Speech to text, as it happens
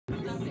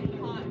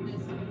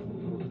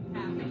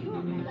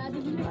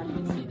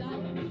See that?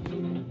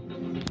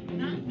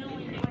 Not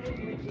knowing what it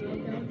would do.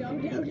 No.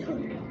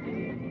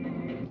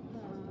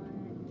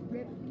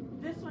 Rip.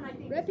 This one I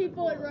think. Rip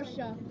people in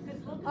Russia.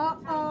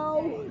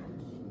 Uh-oh.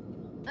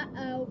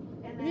 Uh-oh.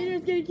 The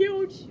meteor's getting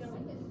huge.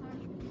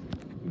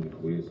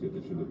 Нихуя себе,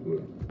 это что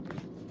такое?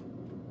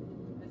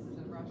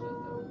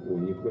 О,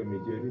 нихуя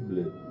метеорит,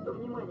 блядь.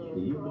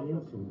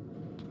 Ебанулся.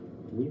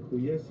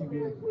 Нихуя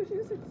себе. What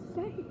does it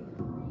say?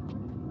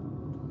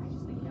 I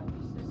just think that would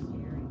be so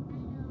scary.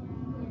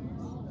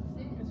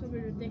 This would be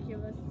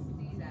ridiculous.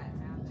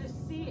 To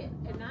see it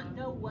and not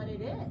know what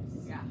it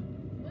is. Yeah.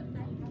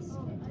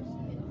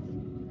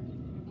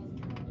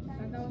 I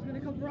thought that was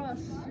gonna come for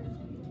us.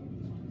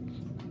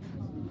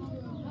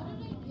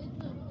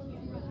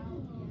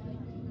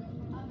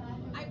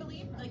 I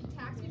believe like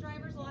taxi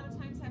drivers a lot of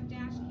times have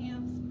dash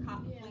cams,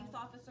 police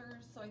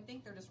officers, so I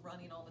think they're just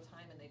running all the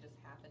time and they just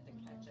happen to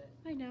catch it.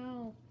 I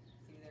know.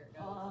 See, there it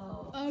goes.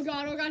 Oh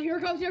god, here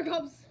it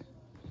comes.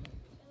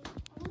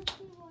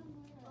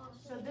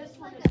 So this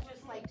one is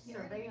just like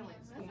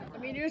surveillance camera. The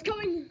meteor's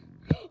coming.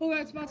 Oh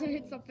god, it's about to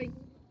hit something.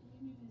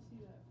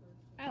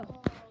 Ow.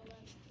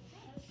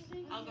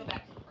 I'll go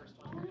back to the first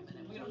one in a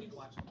minute. We don't need to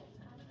watch the whole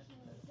 10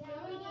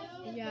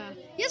 minutes. Yeah.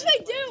 Yes, we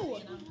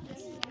do!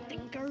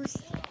 Stinkers.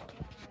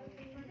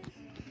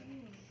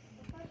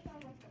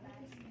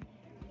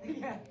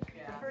 Yeah.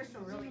 The first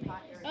one really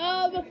hot.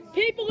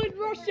 People in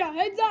Russia,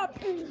 heads up!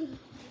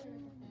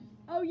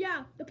 Oh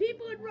yeah, the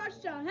people in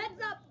Russia, heads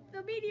up!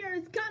 The meteor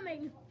is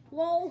coming!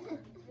 Lol.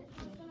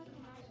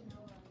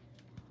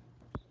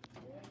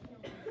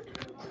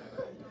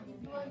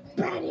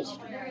 Banished!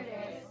 There it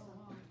is.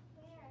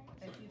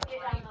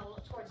 Get on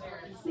the towards there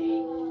and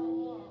see.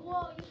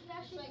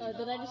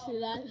 Did I just see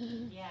that?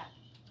 Yeah.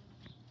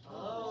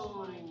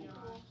 Oh.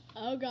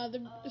 Oh god,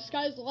 the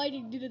sky's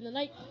lighting due to the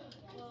night.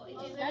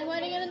 Sky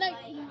lighting in the night.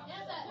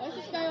 Why is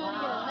the sky lighting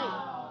in the night?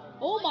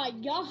 Oh my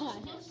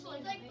god. It's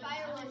like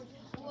fireworks.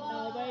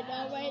 No, wait.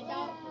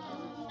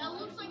 That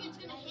looks like it's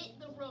gonna hit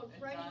the road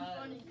right in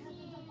front of you.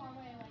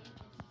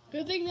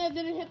 Good thing that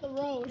didn't hit the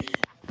road.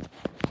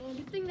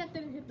 Good thing that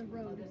didn't hit the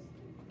road.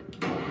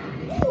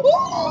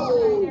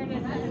 Oh, there it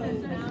is. That's what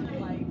it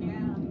sounded like,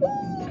 yeah.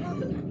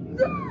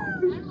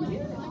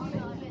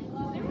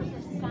 There was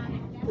a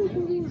sonic when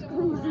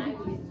I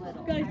was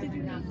little. Guys, did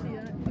you not see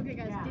that? Okay,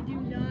 guys, did you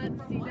not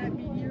see that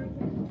meteor?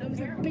 That was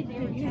a big thing.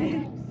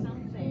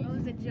 Something. That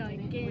was a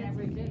gigantic.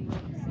 Whatever it did.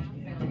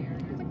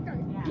 It's like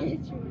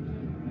gargantuan.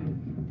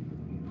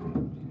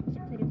 It's a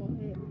critical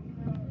hit.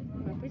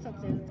 No, please don't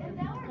say that's gonna hit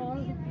the car.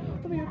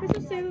 Come here, please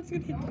don't say that's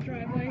gonna hit the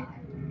driveway.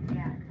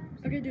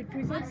 Okay, dude,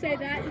 please don't say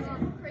that.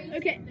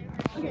 Okay,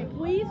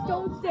 please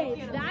don't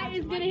say that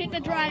is gonna hit the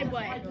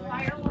driveway.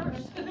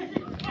 Fireworks.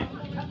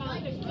 Come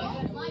on.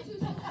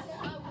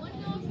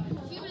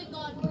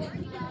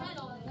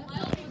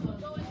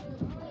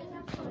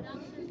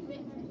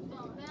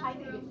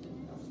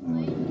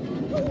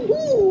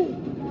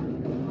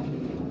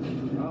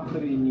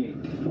 Охренеть.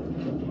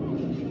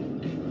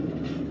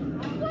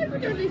 What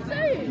are they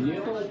saying?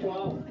 Нету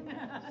упал.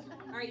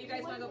 Alright, you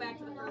guys want to go back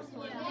to the first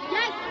one?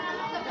 Yes!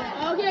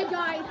 Okay,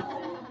 guys,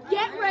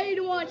 get ready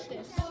to watch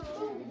this.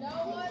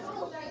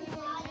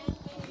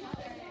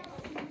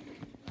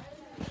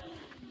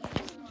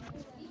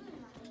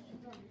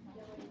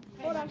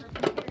 Hold on.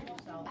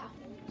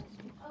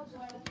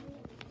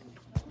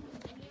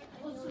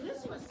 Well, so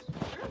this was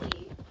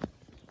really,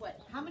 what,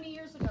 how many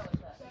years ago was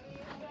this?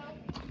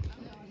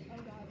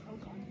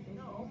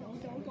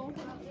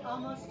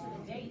 Almost to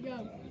the date.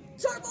 Go.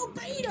 Turbo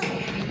Beta!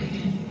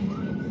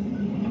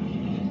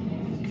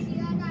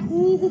 Yeah,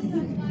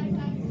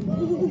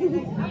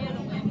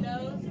 the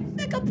windows.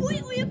 They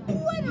completely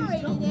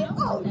obliterated it!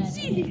 Oh,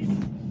 jeez!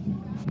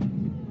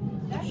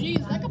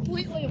 Jeez, that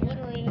completely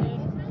obliterated it.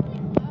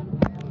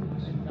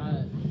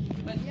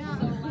 But it's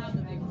so loud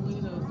that they blew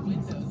those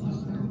windows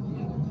over.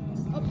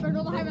 Oh,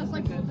 circle the highway,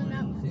 like something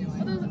now. Oh,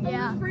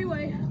 there's a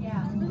freeway.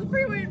 Yeah. There's a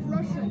freeway in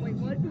Russia. Wait,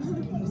 what? There's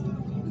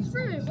a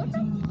freeway in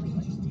Russia?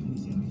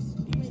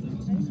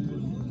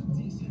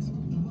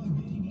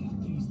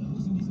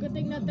 Good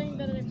thing that thing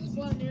didn't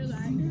explode near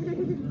that.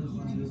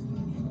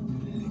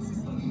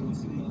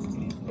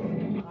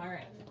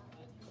 Alright.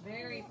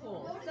 Very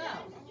cool. So.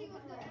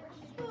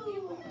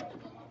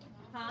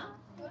 Huh?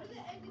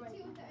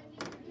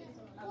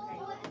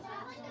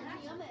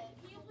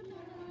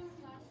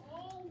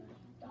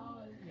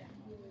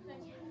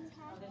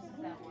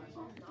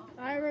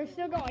 Alright, we're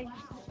still going.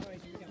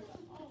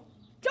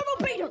 Turbo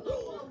Beta!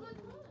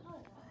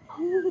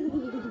 You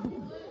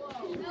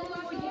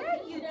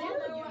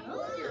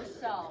move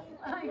yourself.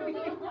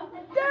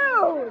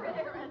 Dude!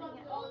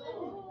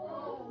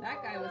 That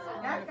guy was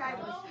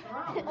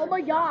strong. Oh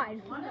my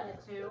god. One of the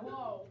two.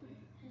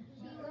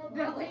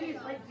 The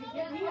lady's like,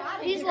 get me out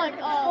of He's here. like,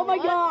 oh my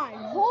god.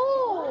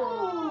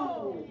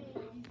 Oh!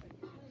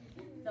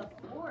 The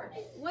force.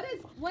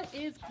 What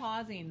is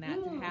causing that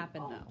to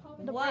happen though?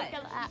 The What?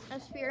 break of the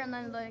atmosphere and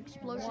then the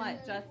explosion.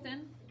 What,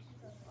 Justin?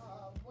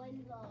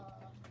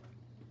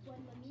 When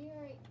the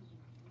meteorite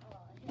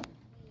hit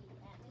the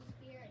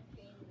atmosphere, it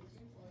created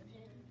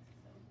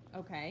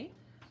Okay.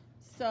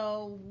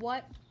 So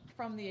what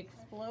from the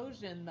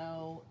explosion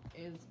though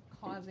is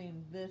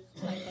causing this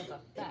type of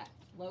effect?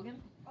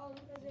 Logan? Oh,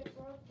 because it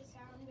broke the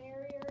sound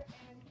barrier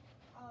and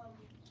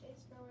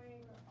it's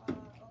going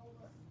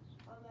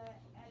over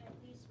at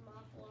least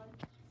Mach 1.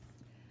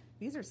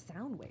 These are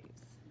sound waves.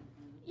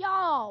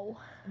 Yo!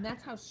 And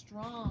that's how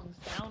strong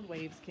sound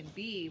waves can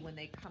be when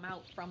they come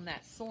out from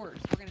that source.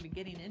 We're going to be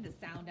getting into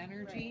sound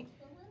energy.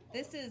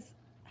 This is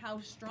how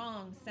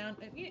strong sound.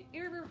 You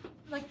ever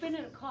Like been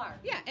in a car.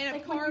 Yeah, and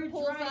Like a when car you're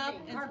pulls driving, up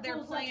and car they're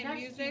pulls up playing next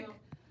to music you,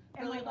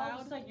 and really like all of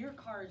loud. a sudden your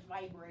car is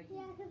vibrating.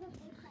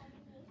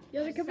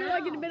 Yeah, there could be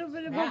like in the middle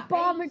of Yeah. a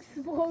bomb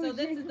explosion. So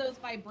this is those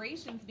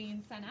vibrations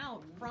being sent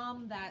out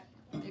from that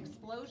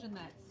explosion,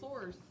 that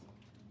source.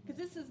 Because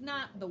this is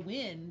not the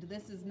wind.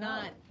 This is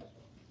not.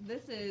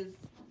 This is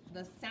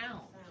the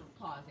sound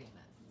causing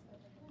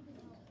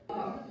this.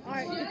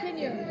 Alright,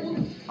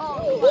 continue.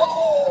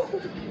 Oh,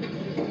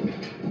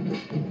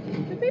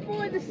 The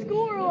people in the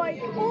school are like,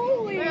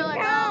 holy they're like,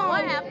 cow!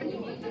 what happened?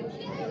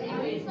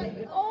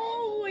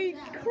 Holy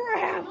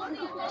crap!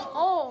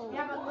 Oh.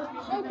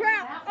 Oh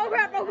crap! Oh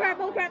crap! Oh crap!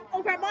 Oh crap!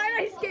 Oh crap! Why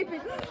am I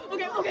escaping?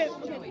 Okay, okay,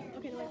 okay.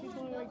 Okay, the white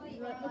people are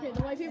like, okay,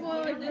 the white people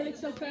are like running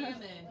so fast.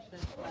 Damage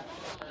that's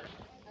left over.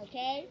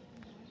 Okay.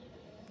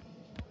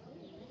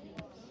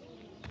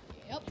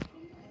 Yep.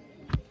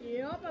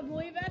 Yep, I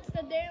believe that's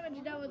the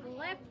damage that was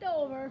left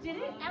over. Did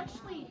it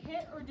actually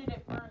hit or did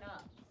it burn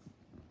up?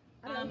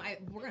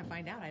 We're gonna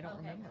find out. I don't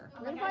remember.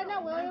 We're gonna find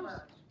out, Williams.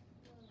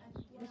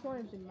 Miss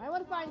Williamson, I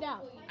want to find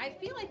out. I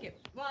feel like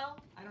it. Well,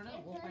 I don't know.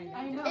 We'll find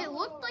I out. know. It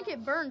looked like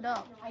it burned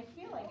up. I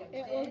feel like it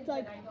It did, looked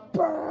like but I don't.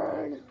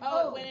 burn.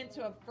 Oh, it went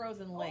into a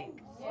frozen lake.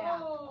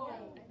 Yeah.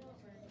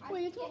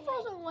 Wait, it's a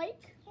frozen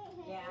lake?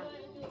 Yeah.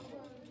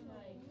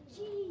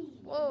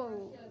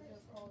 Whoa.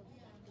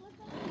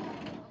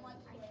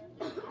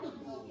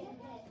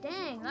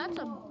 Dang,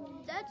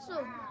 that's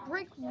a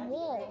brick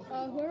wall.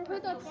 Whoever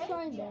put that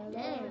sign there.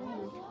 Dang.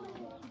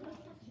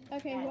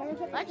 Okay, whoever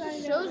put That that sign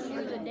just there. shows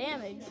you the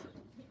damage.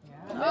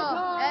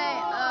 Oh,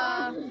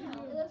 hey,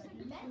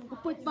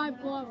 With 5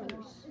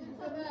 kilometers.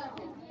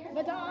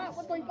 But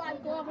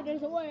 1.5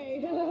 kilometers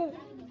away.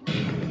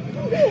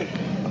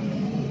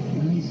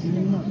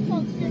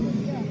 Sounds scary,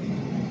 yeah.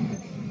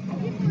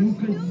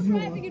 People are still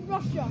driving in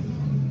Russia.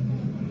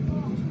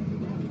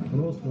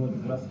 Просто вот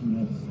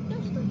красный нос.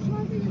 They're still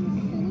driving in the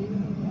city.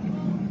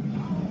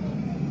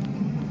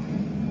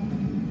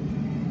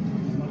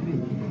 Смотри.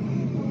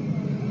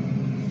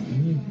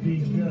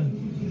 Нифига.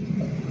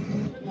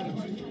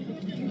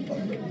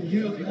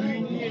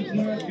 Охренеть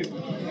нафиг.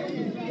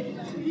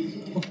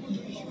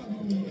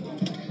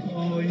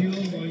 Ой,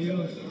 ё-моё.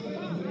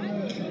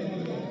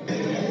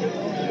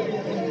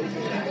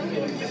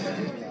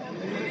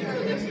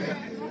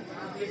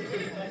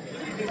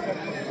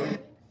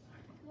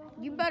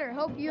 you better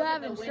hope you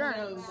have The insurance.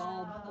 windows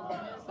all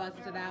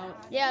busted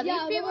out. Yeah, Yeah,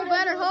 these the people windows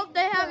better are- hope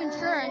they have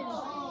insurance.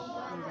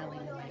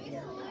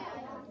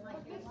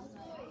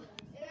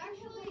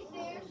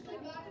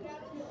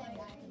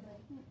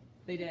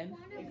 They did.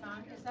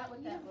 Is that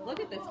what that was? Look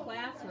at this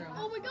classroom.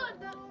 Oh my god,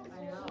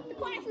 the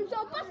classroom's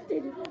all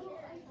busted.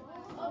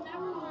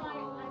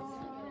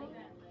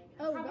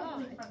 Oh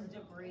god. From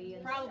debris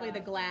and Probably the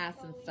stuff. glass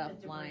and stuff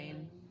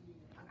flying.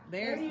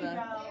 There's There you the.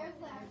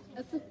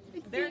 go.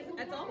 There's.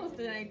 It's almost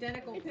an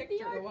identical It's the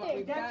picture to what Arctic.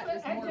 we've got.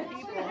 Just more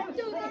people.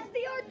 Dude, that's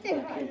the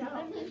Arctic.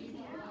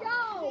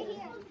 Yo.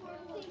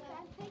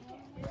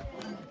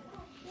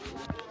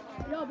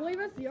 Yo, believe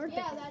it's the Arctic.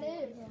 Yeah, that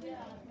is.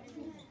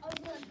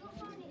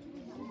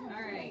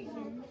 All right.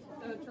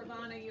 So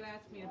Travana, you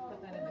asked me to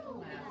put that in the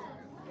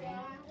classroom.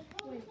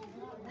 Right?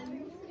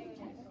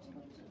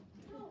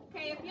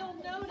 Okay, if you'll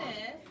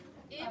notice,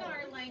 in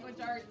our language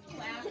arts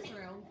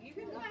classroom, you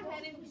can go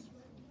ahead and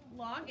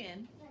log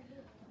in.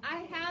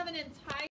 I have an entire